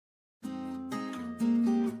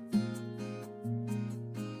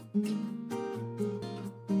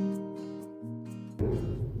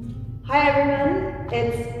Hi everyone,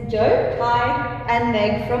 it's Jo, Kai and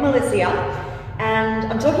Meg from Alicia,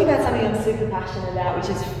 and I'm talking about something I'm super passionate about, which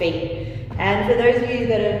is feet. And for those of you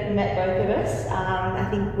that have met both of us, I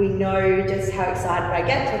think we know just how excited I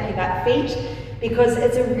get talking about feet because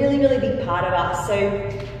it's a really big part of us. So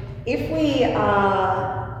if we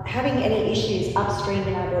are having any issues upstream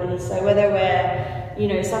in our body, so whether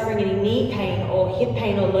we're suffering any knee pain or hip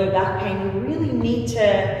pain or low back pain, we really need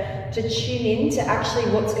to tune in to actually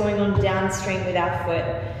what's going on downstream with our foot.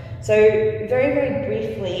 So very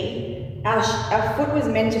briefly, our foot was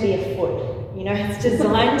meant to be a foot. It's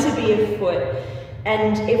designed to be a foot.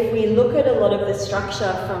 And if we look at a lot of the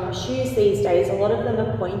structure from shoes these days, a lot of them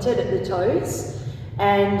are pointed at the toes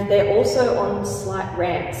and they're also on slight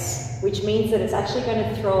ramps, which means that it's actually going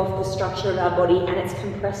to throw off the structure of our body and it's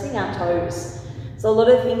compressing our toes. So a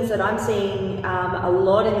lot of things that I'm seeing a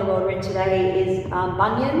lot in the world we're in today is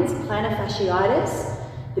bunions, plantar fasciitis,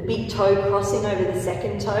 the big toe crossing over the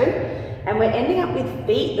second toe, and we're ending up with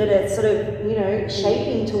feet that are sort of,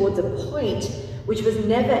 shaping towards a point, which was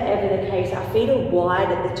never ever the case. Our feet are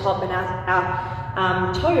wide at the top and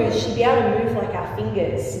our toes should be able to move like our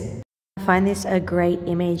fingers. I find this a great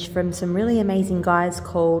image from some really amazing guys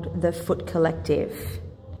called the Foot Collective.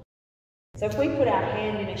 So if we put our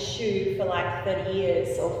hand in a shoe for like 30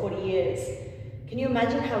 years or 40 years, can you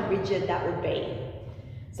imagine how rigid that would be?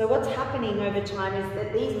 So what's happening over time is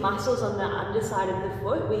that these muscles on the underside of the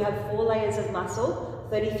foot, we have 4 layers of muscle,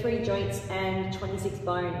 33 joints and 26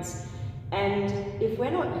 bones. And if we're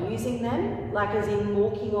not using them, like as in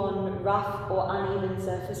walking on rough or uneven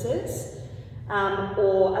surfaces,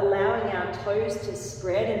 or allowing our toes to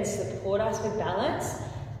spread and support us with balance,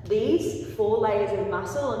 these 4 layers of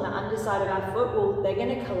muscle on the underside of our foot, they're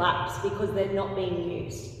going to collapse because they're not being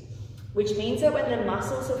used. Which means that when the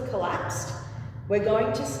muscles have collapsed, we're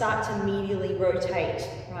going to start to medially rotate,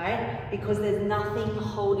 right? Because there's nothing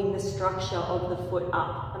holding the structure of the foot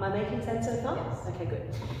up. Am I making sense so far? Yes. Okay,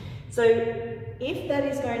 good. So if that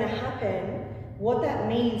is going to happen, what that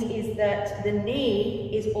means is that the knee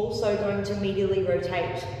is also going to medially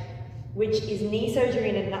rotate, which is knee surgery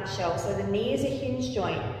in a nutshell. So the knee is a hinge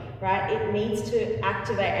joint, right? It needs to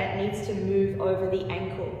activate and it needs to move over the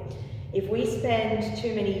ankle. If we spend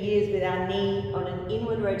too many years with our knee on an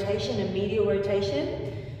inward rotation, a medial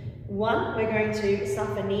rotation, 1, we're going to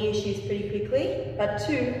suffer knee issues pretty quickly, but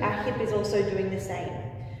 2, our hip is also doing the same.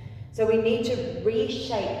 So we need to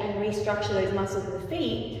reshape and restructure those muscles of the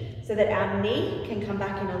feet so that our knee can come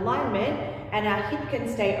back in alignment and our hip can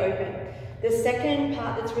stay open. The second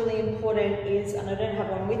part that's really important is, and I don't have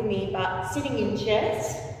one with me, but sitting in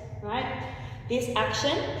chairs, right? This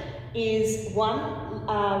action is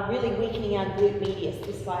 1, really weakening our glute medius,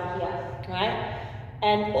 this guy here, right?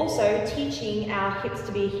 And also teaching our hips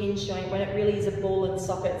to be a hinge joint when it really is a ball and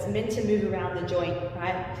socket. It's meant to move around the joint,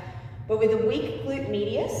 right? But with a weak glute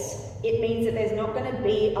medius, it means that there's not going to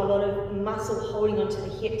be a lot of muscle holding onto the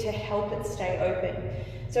hip to help it stay open.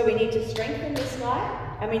 So we need to strengthen this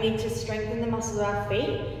guy, and we need to strengthen the muscles of our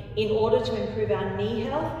feet in order to improve our knee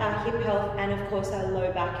health, our hip health, and of course our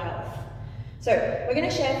low back health. So we're going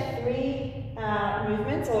to share 3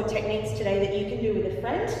 movements or techniques today that you can do with a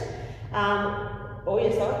friend or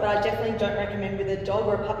yourself, but I definitely don't recommend with a dog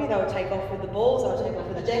or a puppy. They'll take off with the balls, they'll take off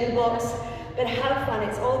with the Jenga blocks. But have fun.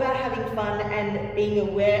 It's all about having fun and being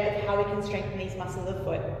aware of how we can strengthen these muscles of the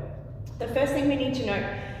foot. The first thing we need to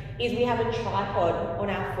know is we have a tripod on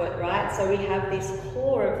our foot, right? So we have this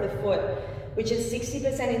core of the foot, which is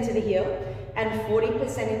 60% into the heel and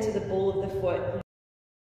 40% into the ball of the foot.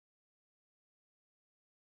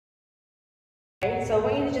 Okay, so I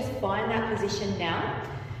want you to just find that position now.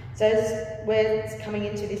 So as we're coming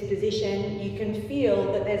into this position, you can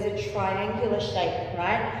feel that there's a triangular shape,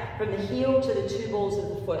 right? From the heel to the 2 balls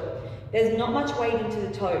of the foot. There's not much weight into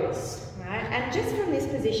the toes, right? And just from this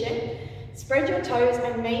position, spread your toes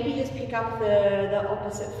and maybe just pick up the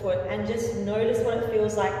opposite foot and just notice what it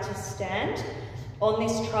feels like to stand on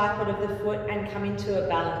this tripod of the foot and come into a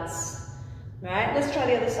balance, right? Let's try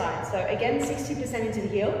the other side. So again, 60% into the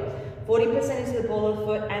heel, 40% into the ball of the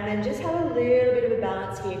foot, and then just have a little bit of a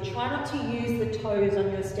balance here. Try not to use the toes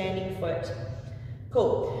on your standing foot.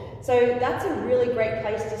 Cool. So that's a really great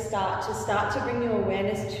place to start to bring your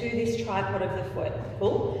awareness to this tripod of the foot.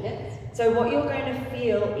 Cool? Yes. So what you're going to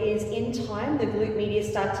feel is in time, the glute medius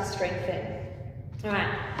start to strengthen. All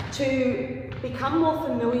right. To become more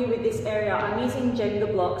familiar with this area, I'm using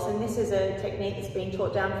Jenga blocks, and this is a technique that's been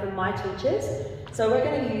taught down from my teachers. So we're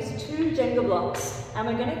going to use 2 Jenga blocks and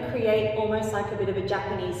we're going to create almost like a bit of a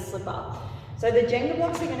Japanese slipper. So the Jenga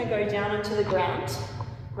blocks are going to go down onto the ground,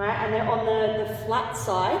 right? And they're on the flat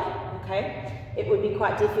side, okay? it would be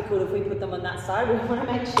quite difficult if we put them on that side. We want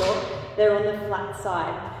to make sure they're on the flat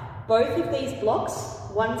side. Both of these blocks,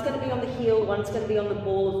 one's going to be on the heel, one's going to be on the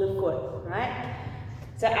ball of the foot, right?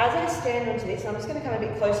 So as I stand onto this, I'm just going to come a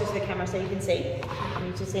bit closer to the camera so you can see. I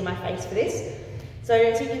need to see my face for this. So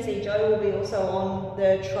as you can see, Joe will be also on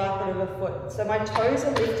the tripod of a foot. So my toes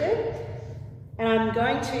are lifted, and I'm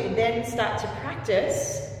going to then start to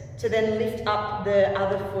practice to then lift up the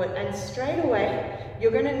other foot, and straight away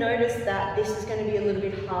you're going to notice that this is going to be a little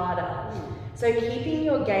bit harder. So keeping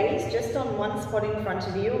your gaze just on one spot in front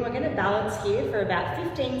of you, and we're going to balance here for about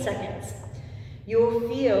 15 seconds. You'll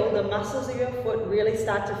feel the muscles of your foot really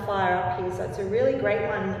start to fire up here. So it's a really great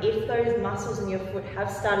one if those muscles in your foot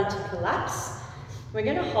have started to collapse. We're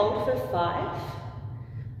going to hold for 5,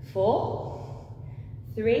 4,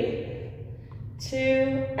 3, 2,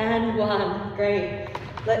 and 1. Great.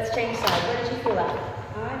 Let's change sides. Where did you feel that?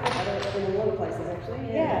 I felt it in a lot of places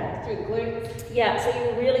actually. Yeah. Through the glutes. Yeah, so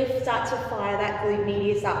you really start to fire that glute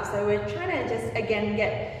medius up. So we're trying to just, again,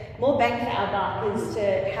 get more bang for our buck as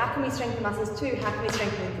to how can we strengthen muscles too, how can we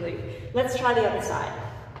strengthen the glute. Let's try the other side.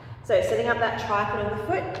 So setting up that tripod of the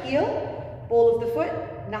foot, heel, ball of the foot,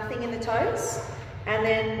 nothing in the toes, and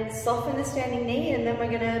then soften the standing knee, and then we're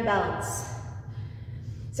going to balance.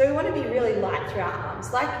 So we want to be really light through our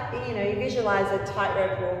arms, like, you know, you visualize a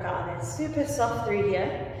tightrope walker. They're super soft through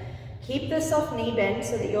here. Keep the soft knee bend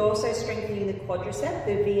so that you're also strengthening the quadricep,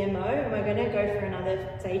 the VMO, and we're going to go for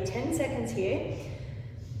another, say, 10 seconds here.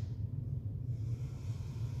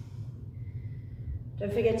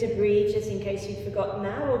 Don't forget to breathe just in case you've forgotten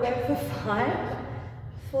that. We'll go for 5,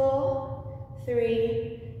 4,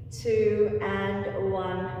 3, 2, and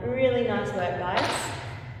 1. Really nice work, guys.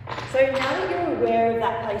 So now that you're aware of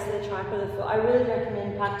that place of the tripod of the foot, I really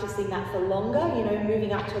recommend practicing that for longer, you know,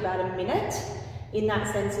 moving up to about a minute in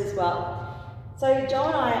that sense as well. So Joe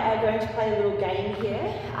and I are going to play a little game here.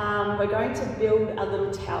 We're going to build a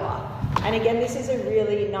little tower. And again, this is a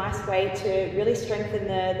really nice way to really strengthen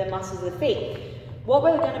the muscles of the feet. What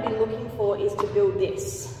we're going to be looking for is to build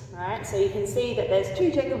this, right? So you can see that there's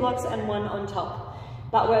 2 Jenga blocks and 1 on top.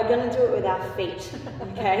 But we're going to do it with our feet,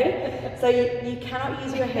 okay? So you cannot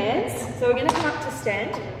use your hands. So we're going to come up to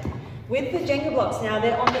stand. With the Jenga blocks now,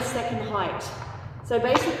 they're on the second height. So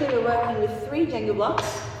basically we're working with 3 Jenga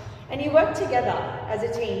blocks, and you work together as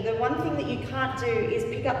a team. The one thing that you can't do is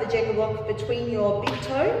pick up the Jenga block between your big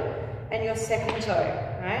toe and your second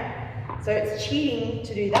toe, right? So it's cheating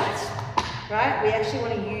to do that, right? We actually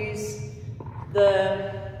want to use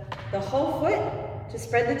the whole foot to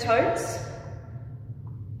spread the toes,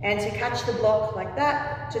 and to catch the block like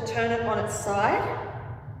that, to turn it on its side,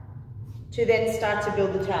 to then start to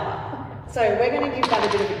build the tower. So we're going to give that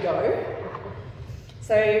a bit of a go.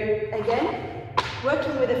 So again,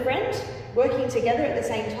 working with a friend, working together at the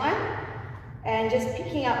same time, and just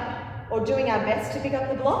picking up, or doing our best to pick up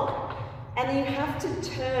the block, and then you have to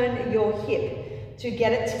turn your hip to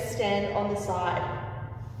get it to stand on the side.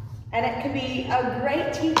 And it can be a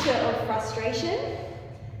great teacher of frustration,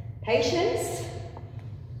 patience,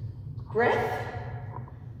 breath.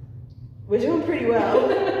 We're doing pretty well.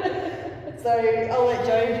 So I'll let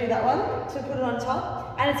Joe do that one to put it on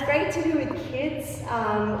top. And it's great to do with kids,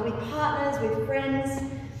 with partners, with friends.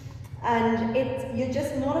 And you're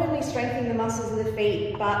just not only strengthening the muscles of the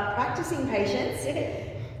feet, but practicing patience.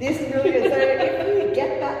 This is really good. So if you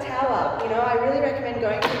get that tower, you know, I really recommend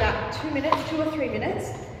going for about 2 minutes, 2 or 3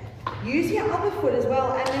 minutes. Use your other foot as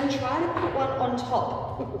well, and then try to put one on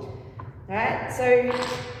top. All right, so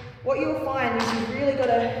what you'll find is you've really got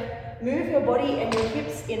to move your body and your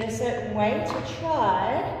hips in a certain way to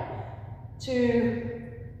try to,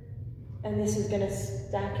 and this is going to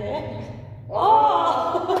stack it.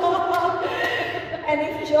 Oh! And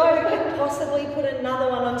if Joe could possibly put another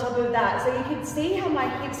one on top of that. So you can see how my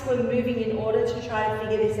hips were moving in order to try to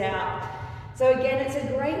figure this out. So again, it's a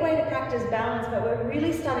great way to practice balance, but we're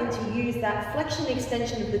really starting to use that flexion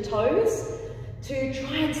extension of the toes to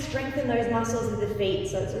try and strengthen those muscles of the feet.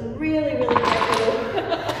 So it's a really, really great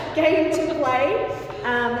little game to play.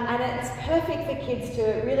 And it's perfect for kids too.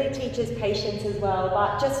 It really teaches patience as well,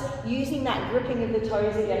 but just using that gripping of the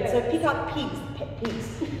toes again. So pick up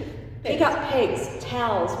pick up pegs,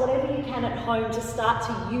 towels, whatever you can at home to start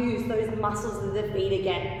to use those muscles of the feet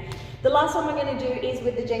again. The last one we're going to do is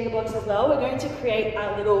with the Jenga blocks as well. We're going to create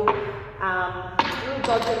a little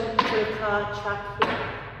dodging sort of car track here.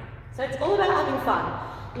 So it's all about having fun.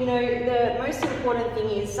 You know, the most important thing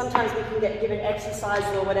is sometimes we can get given exercises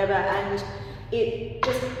or whatever and it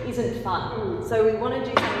just isn't fun. So we want to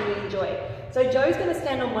do something we enjoy. So Joe's going to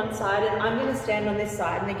stand on one side and I'm going to stand on this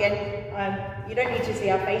side. And again, you don't need to see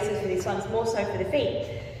our faces for this one, it's more so for the feet.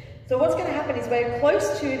 So what's going to happen is we're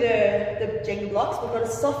close to the Jenga blocks. We've got to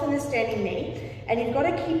soften the standing knee, and you've got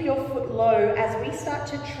to keep your foot low as we start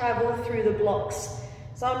to travel through the blocks.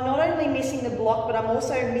 So I'm not only missing the block, but I'm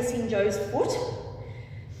also missing Joe's foot,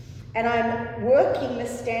 and I'm working the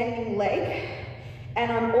standing leg, and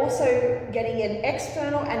I'm also getting an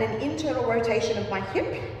external and an internal rotation of my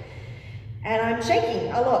hip, and I'm shaking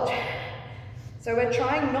a lot. So we're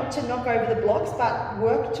trying not to knock over the blocks, but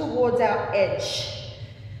work towards our edge.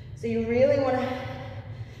 So you really want to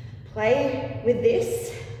play with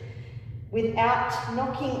this without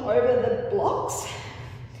knocking over the blocks.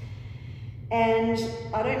 And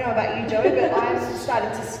I don't know about you, Joe, but I'm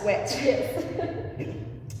starting to sweat. Yes.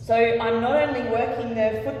 So I'm not only working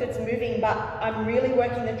the foot that's moving, but I'm really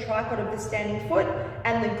working the tripod of the standing foot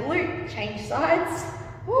and the glute. Change sides.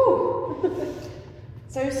 Woo.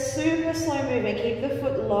 So super slow movement. Keep the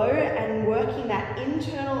foot low and working that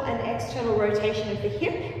internal and external rotation of the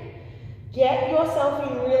hip. Get yourself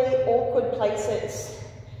in really awkward places.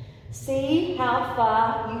 See how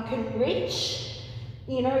far you can reach.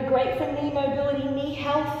 You know, great for knee mobility, knee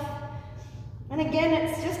health. And again,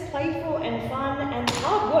 it's just playful and fun and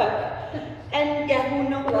hard work. And yeah, we'll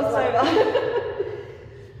knock this over.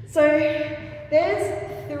 So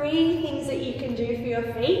there's 3 things that you can do for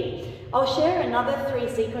your feet. I'll share another 3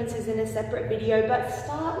 sequences in a separate video, but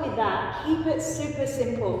start with that. Keep it super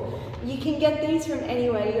simple. You can get these from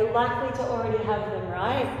anywhere. You're likely to already have them,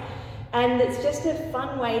 right? And it's just a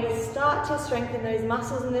fun way to start to strengthen those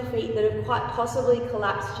muscles in the feet that have quite possibly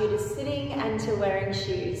collapsed due to sitting and to wearing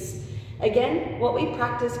shoes. Again, what we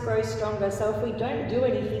practice grows stronger, so if we don't do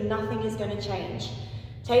anything, nothing is going to change.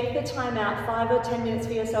 Take the time out, 5 or 10 minutes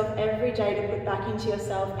for yourself every day to put back into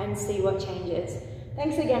yourself and see what changes.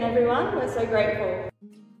 Thanks again, everyone. We're so grateful.